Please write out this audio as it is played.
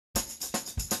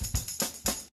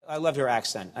I love your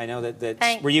accent. I know that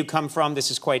Thanks. where you come from, this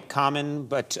is quite common,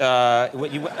 but I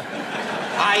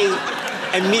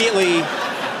immediately,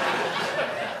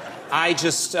 I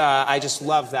just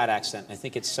love that accent. I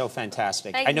think it's so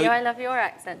fantastic. Thank you. I love your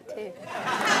accent too.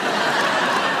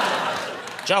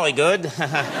 Jolly good.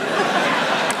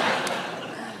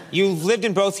 You've lived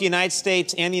in both the United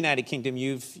States and the United Kingdom.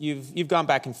 You've gone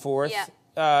back and forth.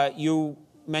 Yeah. You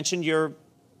mentioned you're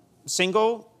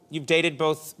single. You've dated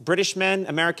both British men,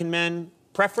 American men.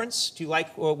 Preference? Do you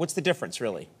like? Well, what's the difference,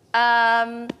 really?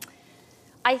 I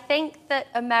think that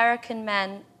American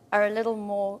men are a little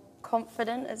more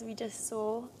confident, as we just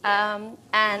saw,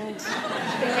 and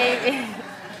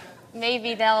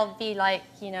maybe they'll be like,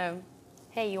 you know,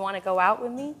 hey, you want to go out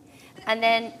with me? And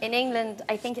then in England,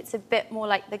 I think it's a bit more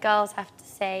like the girls have to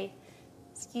say,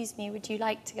 excuse me, would you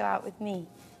like to go out with me?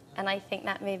 And I think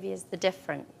that maybe is the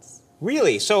difference.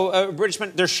 Really? So British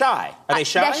men, they're shy. Are they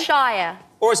shy? They're shyer.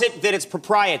 Or is it that it's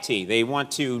propriety? They want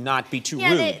to not be too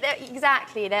rude? Yeah,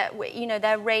 exactly.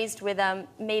 They're raised with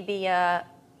maybe a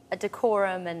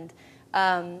decorum and...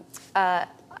 but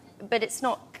it's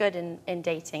not good in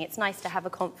dating. It's nice to have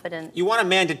a confident... You want a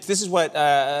man to... This is what...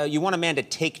 you want a man to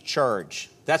take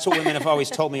charge. That's what women have always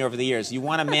told me over the years. You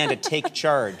want a man to take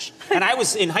charge. And I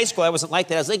was... In high school, I wasn't like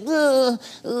that. I was like,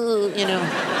 you know...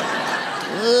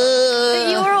 But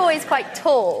you were always quite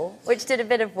tall, which did a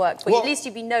bit of work. But at least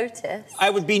you'd be noticed. I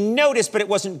would be noticed, but it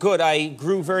wasn't good. I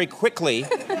grew very quickly.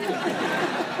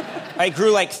 I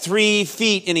grew like 3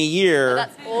 feet in a year. Oh,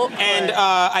 that's awkward. And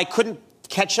I couldn't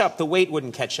catch up. The weight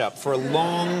wouldn't catch up for a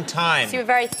long time. So you were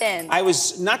very thin. I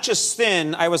was not just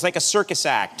thin, I was like a circus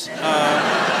act.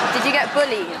 Did you get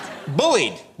bullied?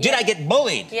 Bullied? Did I get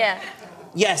bullied? Yeah.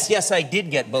 Yes, I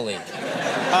did get bullied.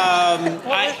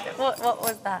 What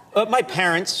was that? My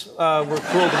parents were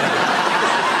cruel to me.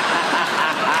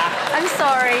 I'm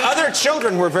sorry. Other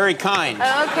children were very kind.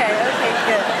 Oh, okay,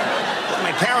 good.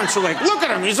 My parents were like, look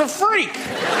at him, he's a freak.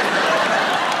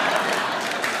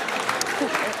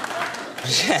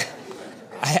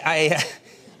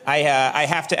 I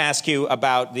have to ask you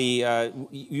about the,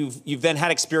 you've then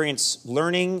had experience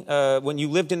learning. When you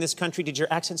lived in this country, did your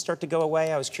accent start to go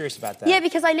away? I was curious about that. Yeah,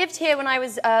 because I lived here when I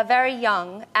was very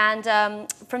young, and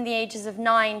from the ages of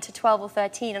 9 to 12 or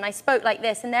 13, and I spoke like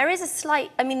this. And there is a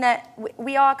slight, I mean,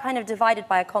 we are kind of divided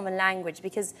by a common language,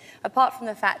 because apart from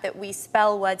the fact that we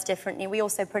spell words differently, we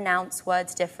also pronounce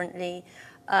words differently.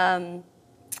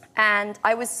 And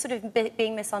I was sort of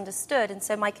being misunderstood, and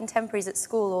so my contemporaries at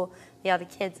school, or the other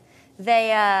kids,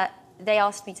 they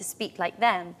asked me to speak like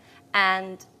them,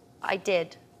 and I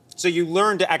did. So you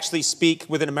learned to actually speak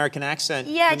with an American accent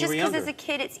when you were younger? Yeah, just because as a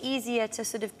kid it's easier to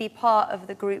sort of be part of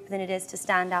the group than it is to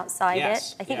stand outside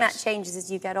it. I think that changes as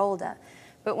you get older.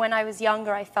 But when I was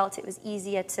younger, I felt it was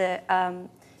easier to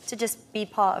just be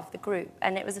part of the group,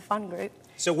 and it was a fun group.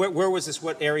 So where was this?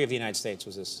 What area of the United States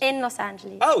was this? In Los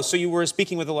Angeles. Oh, so you were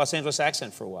speaking with a Los Angeles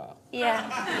accent for a while. Yeah.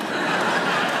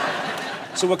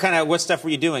 So what stuff were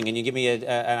you doing? And you give me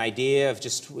an idea of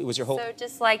just, was your whole... So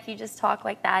just like you just talk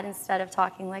like that instead of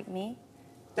talking like me?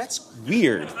 That's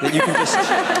weird that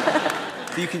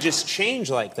you can just change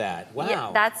like that. Wow.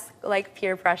 Yeah, that's like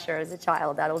peer pressure as a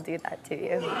child. That'll do that to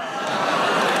you.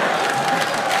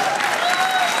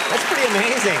 That's pretty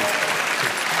amazing.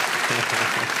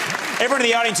 Everyone in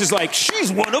the audience is like,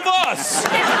 she's one of us.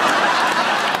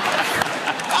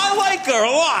 I like her a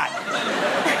lot.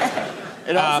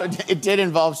 It did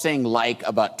involve saying like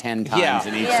about 10 times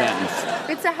in each sentence.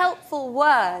 It's a helpful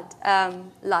word,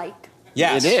 like.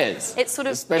 Yes. It is. It's sort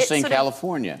of, especially in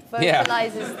California.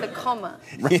 Vocalizes the comma.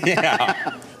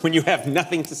 Yeah. When you have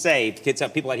nothing to say,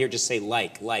 people out here just say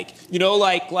like. You know,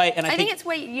 like. And I think it's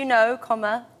where you know,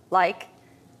 comma, like.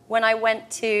 When I went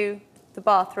to the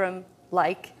bathroom,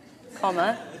 like,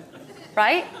 comma,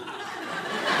 right?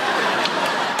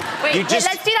 Wait,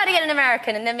 let's do that again in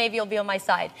American, and then maybe you'll be on my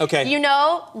side. Okay. You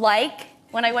know, like,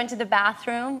 when I went to the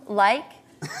bathroom, like.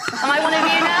 Am I one of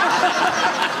you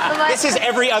now? This is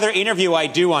every other interview I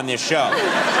do on this show.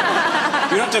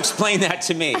 You don't have to explain that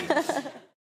to me.